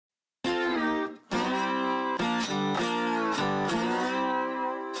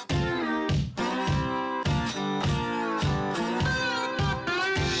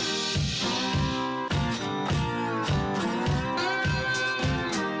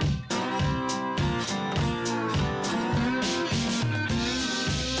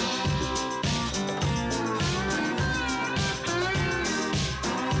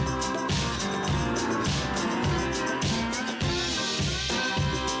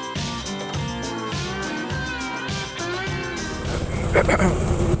Good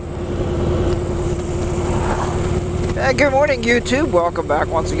morning, YouTube. Welcome back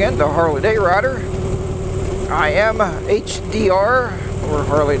once again to Harley Day Rider. I am HDR, or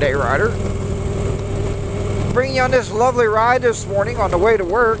Harley Day Rider, bringing you on this lovely ride this morning on the way to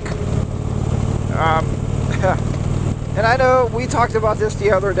work. And I know we talked about this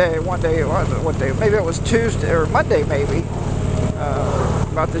the other day, what day, maybe it was Tuesday or Monday maybe,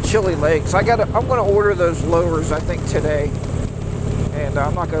 about the chili legs. I'm going to order those lowers, I think, today, and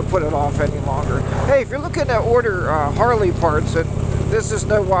I'm not going to put it off any longer. Hey, if you're looking to order Harley parts, and this is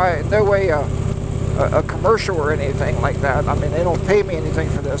no way a commercial or anything like that. I mean, they don't pay me anything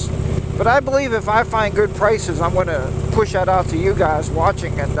for this, but I believe if I find good prices, I'm going to push that out to you guys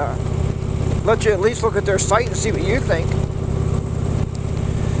watching and let you at least look at their site and see what you think.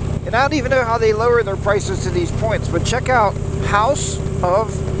 And I don't even know how they lower their prices to these points, but check out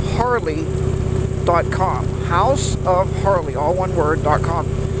houseofharley.com. Houseofharley, all one word, .com.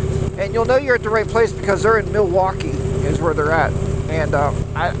 And you'll know you're at the right place because they're in Milwaukee is where they're at. And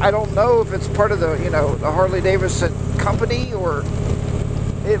I don't know if it's part of the, the Harley Davidson company, or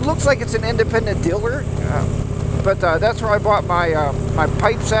it looks like it's an independent dealer. But that's where I bought my my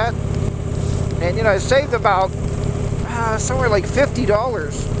pipes at. And, I saved about somewhere like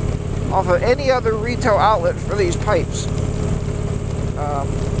 $50 off of any other retail outlet for these pipes.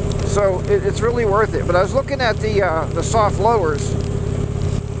 So it's really worth it. But I was looking at the soft lowers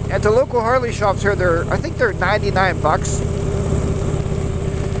at the local Harley shops here. I think they're 99 bucks.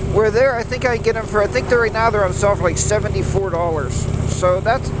 Where there, I think I can get them for, right now they're on sale for like $74. So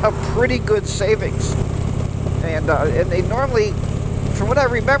that's a pretty good savings. And they normally, from what I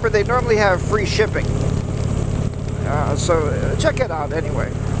remember, they normally have free shipping. So check it out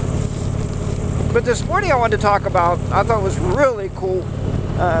anyway. But this morning I wanted to talk about, I thought it was really cool.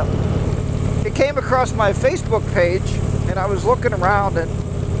 It came across my Facebook page, and I was looking around, and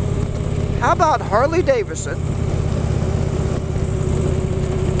how about Harley Davidson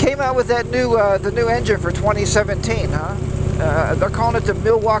came out with that new the new engine for 2017, huh? They're calling it the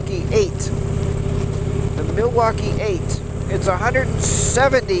Milwaukee 8. The Milwaukee 8. It's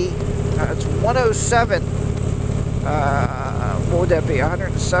 170. It's 107. What would that be?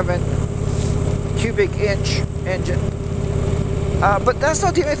 107 cubic inch engine. But that's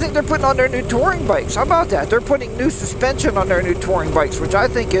not the only thing they're putting on their new touring bikes. How about that? They're putting new suspension on their new touring bikes, which I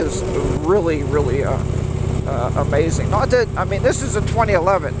think is really, really amazing. Not that, I mean, this is a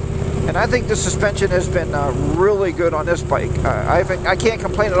 2011, and I think the suspension has been really good on this bike. I can't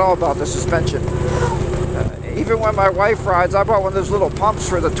complain at all about the suspension. Even when my wife rides, I bought one of those little pumps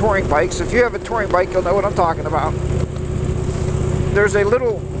for the touring bikes. If you have a touring bike, you'll know what I'm talking about. There's a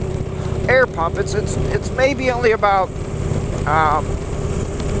little air pump. It's maybe only about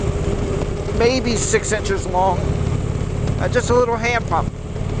maybe 6 inches long. Just a little hand pump.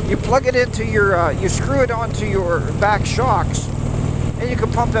 You plug it into your, you screw it onto your back shocks, and you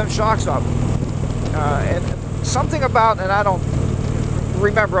can pump them shocks up. And something about, and I don't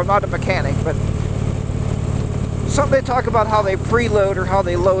remember, I'm not a mechanic, but something they talk about how they preload or how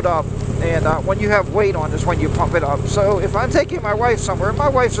they load up, and when you have weight on is when you pump it up. So if I'm taking my wife somewhere, my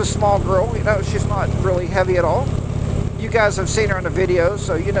wife's a small girl, she's not really heavy at all. You guys have seen her in the videos,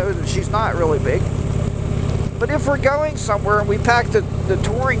 so you know that she's not really big. But if we're going somewhere and we pack the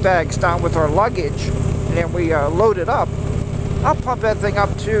touring bags down with our luggage and we load it up, I'll pump that thing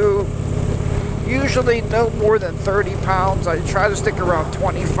up to usually no more than 30 pounds. I try to stick around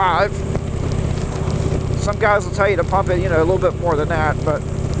 25. Some guys will tell you to pump it, a little bit more than that, but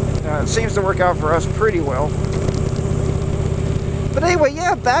it seems to work out for us pretty well. But anyway,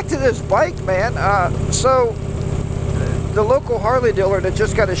 yeah, back to this bike, man. So the local Harley dealer that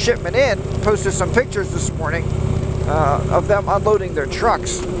just got a shipment in posted some pictures this morning of them unloading their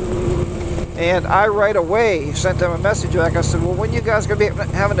trucks. And I right away sent them a message back. I said, well, when you guys going to be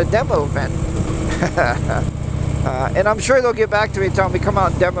having a demo event? And I'm sure they'll get back to me and tell me come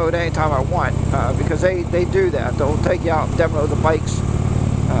out and demo it anytime I want, because they do that. They'll take you out and demo the bikes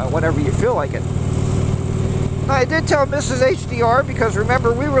whenever you feel like it. Now, I did tell Mrs. HDR, because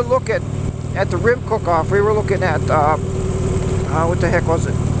remember, we were looking at the rim cook-off. We were looking at, what the heck was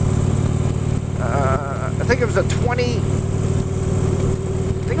it? I think it was a 2014.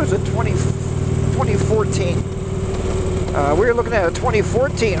 We were looking at a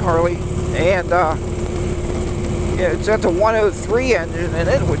 2014 Harley, and it's at the 103 engine in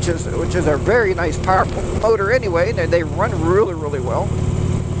it, which is a very nice powerful motor anyway, and they run really, really well.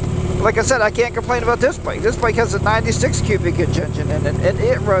 Like I said, I can't complain about this bike. This bike has a 96 cubic inch engine in it, and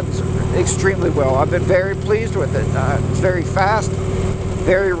it runs extremely well. I've been very pleased with it. It's very fast,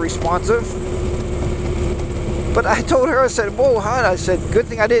 very responsive. But I told her, I said, whoa, hon, I said, good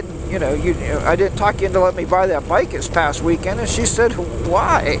thing I didn't, I didn't talk you into letting me buy that bike this past weekend. And she said,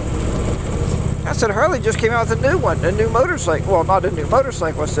 why? I said, Harley just came out with a new one, a new motorcycle. Well, not a new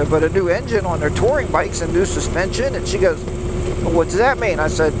motorcycle, I said, but a new engine on their touring bikes and new suspension. And she goes, well, what does that mean? I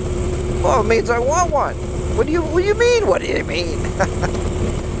said, well, it means I want one. What do you mean? What do you mean?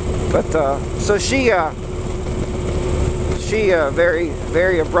 But, so she very,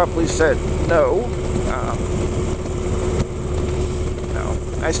 very abruptly said, no.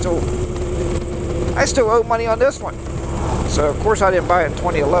 I still owe money on this one. So, of course, I didn't buy it in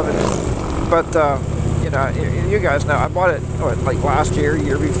 2011. But, you guys know, I bought it, like last year,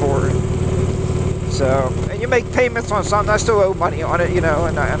 year before. So, and you make payments on something, I still owe money on it, and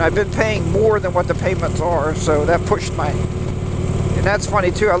I've been paying more than what the payments are, so that pushed my... And that's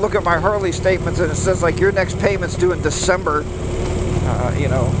funny, too. I look at my Harley statements, and it says, like, your next payment's due in December,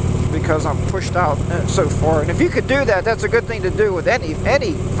 because I'm pushed out so far. And if you could do that, that's a good thing to do with any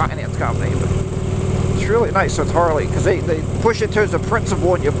finance company. But it's really nice with Harley, because they push it towards the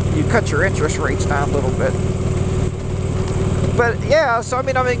principal, and you cut your interest rates down a little bit. But yeah, so I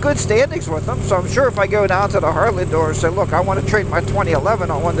mean, I'm in good standings with them. So I'm sure if I go down to the Harley door and say, look, I want to trade my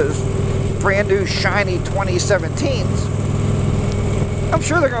 2011 on one of those brand new shiny 2017s, I'm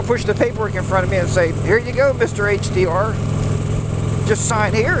sure they're going to push the paperwork in front of me and say, here you go, Mr. HDR. Just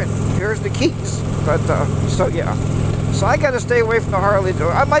sign here and here's the keys. But, so yeah. So I got to stay away from the Harley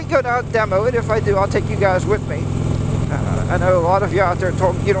door. I might go down and demo it. If I do, I'll take you guys with me. I know a lot of you out there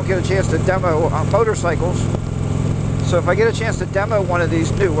told me you don't get a chance to demo motorcycles. So if I get a chance to demo one of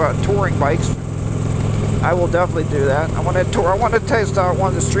these new touring bikes, I will definitely do that. I want to test one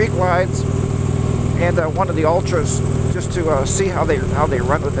of the Street Glides and one of the Ultras, just to see how they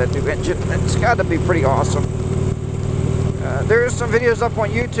run with that new engine. It's got to be pretty awesome. There's some videos up on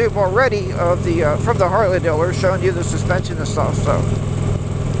YouTube already of the from the Harley dealer showing you the suspension and stuff. So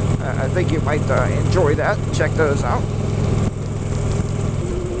I think you might enjoy that. Check those out.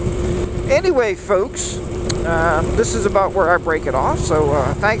 Anyway, folks. This is about where I break it off, so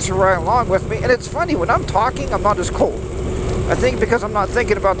thanks for riding along with me. And it's funny, when I'm talking, I'm not as cold. I think because I'm not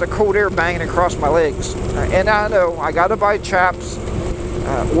thinking about the cold air banging across my legs. And I know, I gotta buy chaps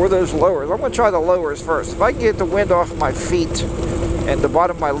or those lowers. I'm gonna try the lowers first. If I can get the wind off my feet and the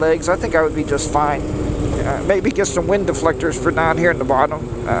bottom of my legs, I think I would be just fine. Maybe get some wind deflectors for down here in the bottom.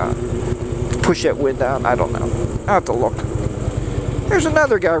 To push that wind down, I don't know. I'll have to look. There's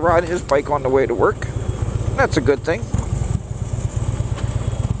another guy riding his bike on the way to work. That's a good thing,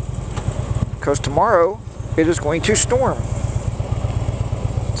 because tomorrow it is going to storm,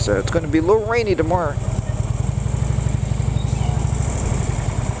 so it's going to be a little rainy tomorrow.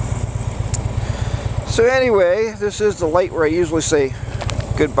 So anyway, this is the light where I usually say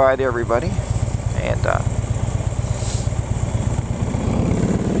goodbye to everybody, and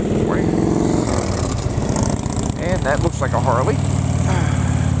that looks like a Harley.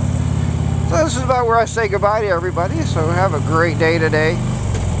 So this is about where I say goodbye to everybody. So have a great day today.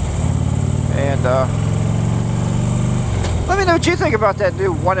 And let me know what you think about that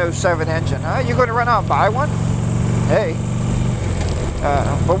new 107 engine. You going to run out and buy one? Hey.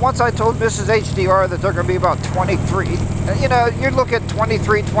 But once I told Mrs. HDR that they're going to be about 23, you're looking at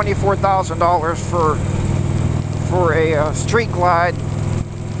 $23,000, $24,000 for a street glide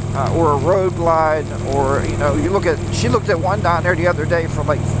or a road glide, or she looked at one down there the other day for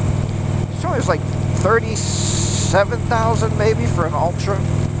like. So it was like $37,000 maybe for an Ultra.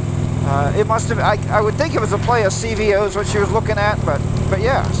 It must have. I would think it was a play of CVOs what she was looking at, but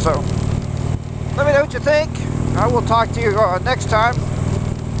yeah. So let me know what you think. I will talk to you next time.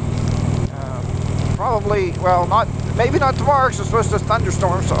 Probably, well, maybe not tomorrow because it's supposed to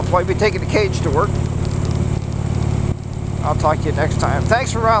thunderstorm, so I'll probably be taking the cage to work. I'll talk to you next time.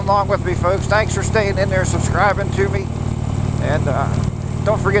 Thanks for riding along with me, folks. Thanks for staying in there, subscribing to me, and.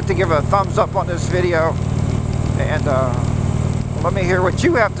 Don't forget to give a thumbs up on this video, and let me hear what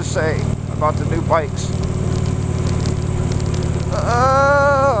you have to say about the new bikes.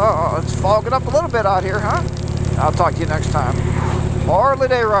 It's fogging up a little bit out here, huh? I'll talk to you next time. Harley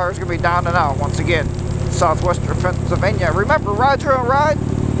Day Riders going to be down and out once again, southwestern Pennsylvania. Remember, ride your own ride.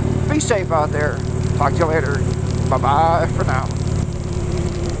 Be safe out there. Talk to you later. Bye-bye for now.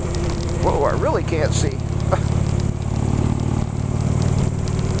 Whoa, I really can't see.